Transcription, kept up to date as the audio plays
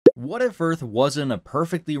What if Earth wasn't a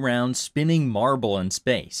perfectly round spinning marble in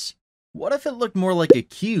space? What if it looked more like a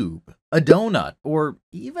cube, a donut, or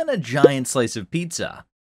even a giant slice of pizza?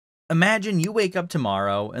 Imagine you wake up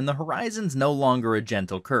tomorrow and the horizon's no longer a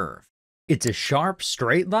gentle curve. It's a sharp,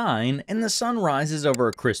 straight line and the sun rises over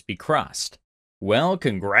a crispy crust. Well,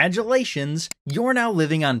 congratulations, you're now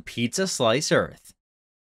living on Pizza Slice Earth.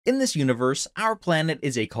 In this universe, our planet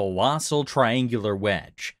is a colossal triangular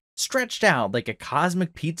wedge, stretched out like a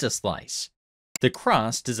cosmic pizza slice. The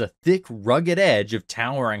crust is a thick, rugged edge of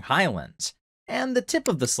towering highlands, and the tip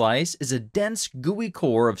of the slice is a dense, gooey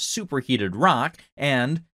core of superheated rock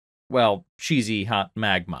and, well, cheesy hot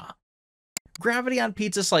magma. Gravity on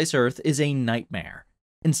Pizza Slice Earth is a nightmare.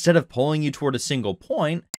 Instead of pulling you toward a single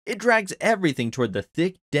point, it drags everything toward the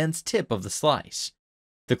thick, dense tip of the slice.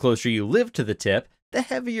 The closer you live to the tip, the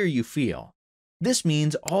heavier you feel. This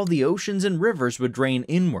means all the oceans and rivers would drain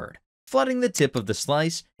inward, flooding the tip of the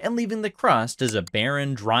slice and leaving the crust as a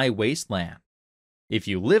barren, dry wasteland. If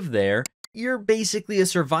you live there, you're basically a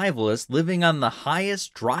survivalist living on the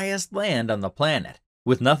highest, driest land on the planet,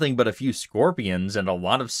 with nothing but a few scorpions and a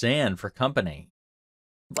lot of sand for company.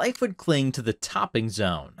 Life would cling to the topping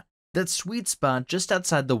zone, that sweet spot just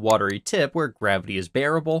outside the watery tip where gravity is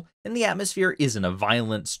bearable and the atmosphere isn't a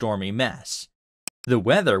violent, stormy mess. The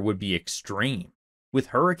weather would be extreme, with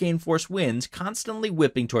hurricane-force winds constantly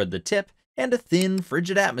whipping toward the tip and a thin,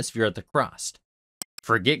 frigid atmosphere at the crust.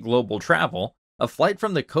 Forget global travel, a flight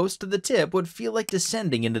from the coast to the tip would feel like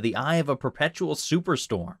descending into the eye of a perpetual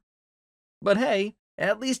superstorm. But hey,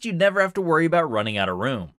 at least you'd never have to worry about running out of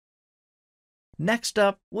room. Next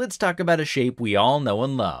up, let's talk about a shape we all know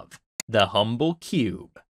and love, the humble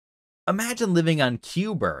cube. Imagine living on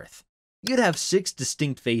Cube Earth. You'd have 6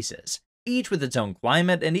 distinct faces, each with its own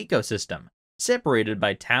climate and ecosystem, separated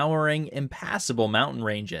by towering, impassable mountain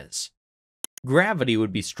ranges. Gravity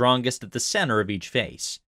would be strongest at the center of each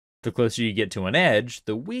face. The closer you get to an edge,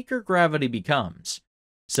 the weaker gravity becomes.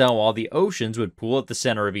 So all the oceans would pool at the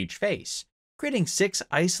center of each face, creating 6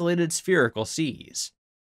 isolated spherical seas.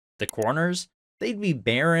 The corners? They'd be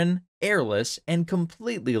barren, airless, and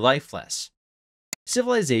completely lifeless.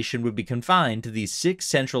 Civilization would be confined to these 6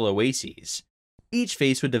 central oases. Each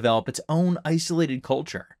face would develop its own isolated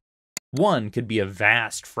culture. One could be a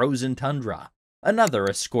vast frozen tundra, another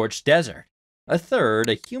a scorched desert, a third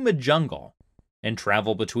a humid jungle, and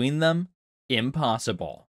travel between them?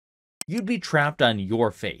 Impossible. You'd be trapped on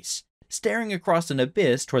your face, staring across an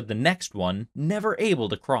abyss toward the next one, never able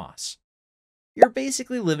to cross. You're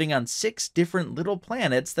basically living on 6 different little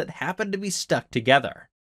planets that happen to be stuck together.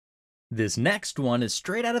 This next one is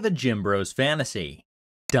straight out of a Gym Bros fantasy,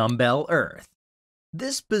 Dumbbell Earth.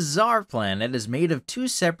 This bizarre planet is made of 2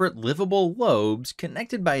 separate livable lobes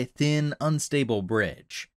connected by a thin, unstable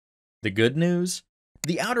bridge. The good news?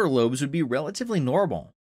 The outer lobes would be relatively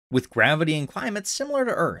normal, with gravity and climate similar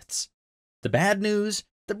to Earth's. The bad news?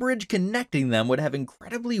 The bridge connecting them would have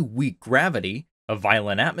incredibly weak gravity, a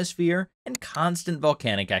violent atmosphere, and constant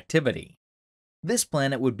volcanic activity. This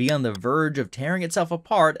planet would be on the verge of tearing itself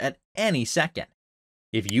apart at any second.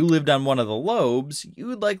 If you lived on one of the lobes,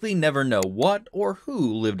 you'd likely never know what or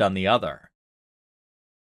who lived on the other.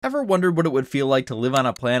 Ever wondered what it would feel like to live on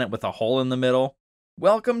a planet with a hole in the middle?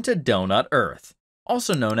 Welcome to Donut Earth,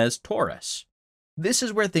 also known as Taurus. This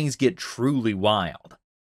is where things get truly wild.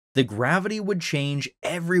 The gravity would change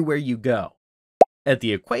everywhere you go. At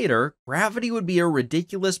the equator, gravity would be a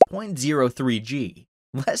ridiculous 0.03 g,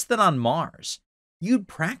 less than on Mars. You'd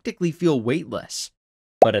practically feel weightless.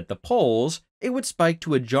 But at the poles, it would spike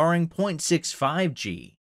to a jarring 0.65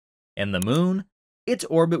 g. And the moon? Its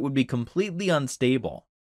orbit would be completely unstable.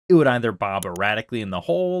 It would either bob erratically in the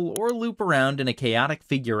hole or loop around in a chaotic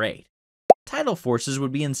figure 8. Tidal forces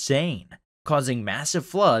would be insane, causing massive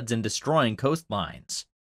floods and destroying coastlines.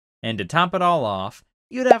 And to top it all off,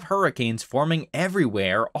 you'd have hurricanes forming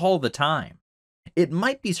everywhere all the time. It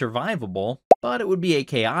might be survivable, but it would be a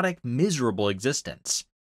chaotic, miserable existence.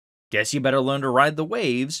 Guess you better learn to ride the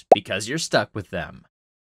waves because you're stuck with them.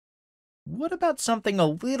 What about something a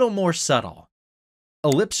little more subtle?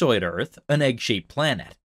 Ellipsoid Earth, an egg-shaped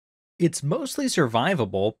planet. It's mostly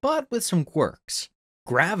survivable, but with some quirks.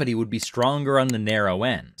 Gravity would be stronger on the narrow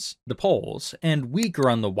ends, the poles, and weaker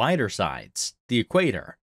on the wider sides, the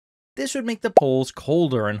equator. This would make the poles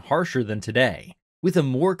colder and harsher than today, with a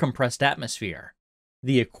more compressed atmosphere.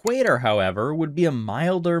 The equator, however, would be a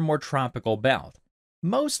milder, more tropical belt.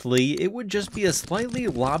 Mostly, it would just be a slightly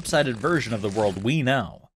lopsided version of the world we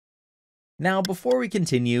know. Now, before we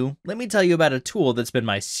continue, let me tell you about a tool that's been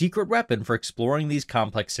my secret weapon for exploring these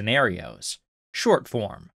complex scenarios: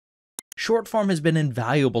 Shortform. Shortform has been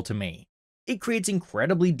invaluable to me. It creates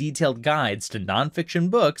incredibly detailed guides to nonfiction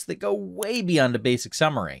books that go way beyond a basic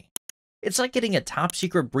summary. It's like getting a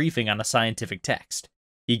top-secret briefing on a scientific text.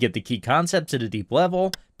 You get the key concepts at a deep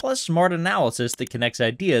level, plus smart analysis that connects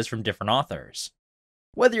ideas from different authors.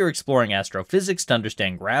 Whether you're exploring astrophysics to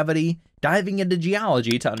understand gravity, diving into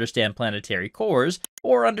geology to understand planetary cores,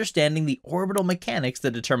 or understanding the orbital mechanics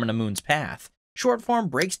that determine a moon's path, short-form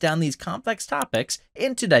breaks down these complex topics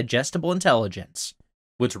into digestible intelligence.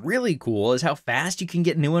 What's really cool is how fast you can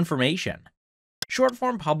get new information.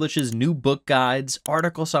 Short-form publishes new book guides,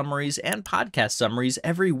 article summaries, and podcast summaries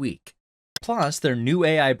every week. Plus, their new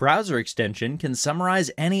AI browser extension can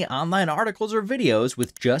summarize any online articles or videos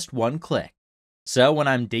with just one click. So when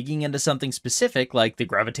I'm digging into something specific like the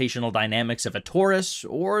gravitational dynamics of a torus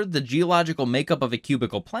or the geological makeup of a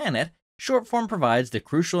cubical planet, Shortform provides the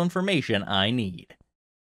crucial information I need.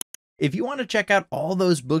 If you want to check out all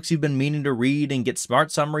those books you've been meaning to read and get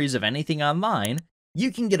smart summaries of anything online,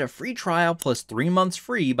 you can get a free trial plus 3 months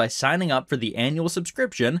free by signing up for the annual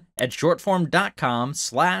subscription at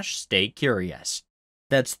shortform.com/staycurious.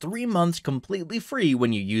 That's 3 months completely free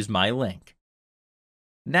when you use my link.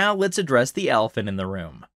 Now let's address the elephant in the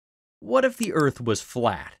room. What if the Earth was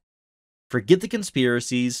flat? Forget the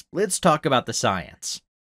conspiracies, let's talk about the science.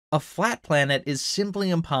 A flat planet is simply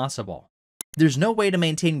impossible. There's no way to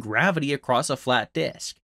maintain gravity across a flat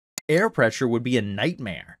disk. Air pressure would be a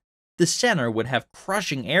nightmare. The center would have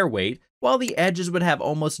crushing air weight, while the edges would have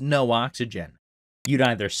almost no oxygen. You'd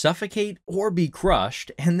either suffocate or be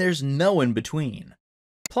crushed, and there's no in between.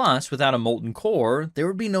 Plus, without a molten core, there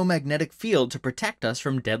would be no magnetic field to protect us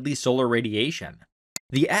from deadly solar radiation.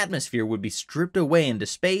 The atmosphere would be stripped away into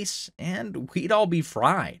space, and we'd all be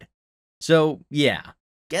fried. So yeah,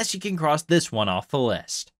 guess you can cross this one off the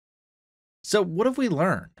list. So what have we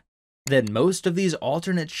learned? That most of these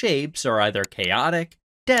alternate shapes are either chaotic,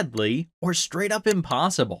 deadly, or straight up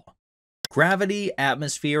impossible. Gravity,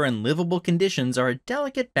 atmosphere, and livable conditions are a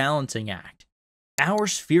delicate balancing act. Our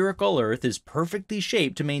spherical Earth is perfectly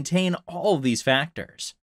shaped to maintain all of these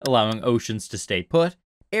factors, allowing oceans to stay put,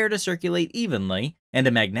 air to circulate evenly, and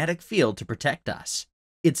a magnetic field to protect us.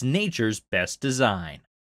 It's nature's best design.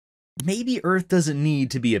 Maybe Earth doesn't need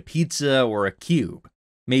to be a pizza or a cube.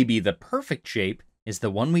 Maybe the perfect shape is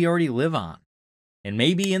the one we already live on. And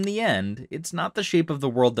maybe in the end, it's not the shape of the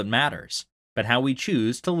world that matters, but how we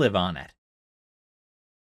choose to live on it.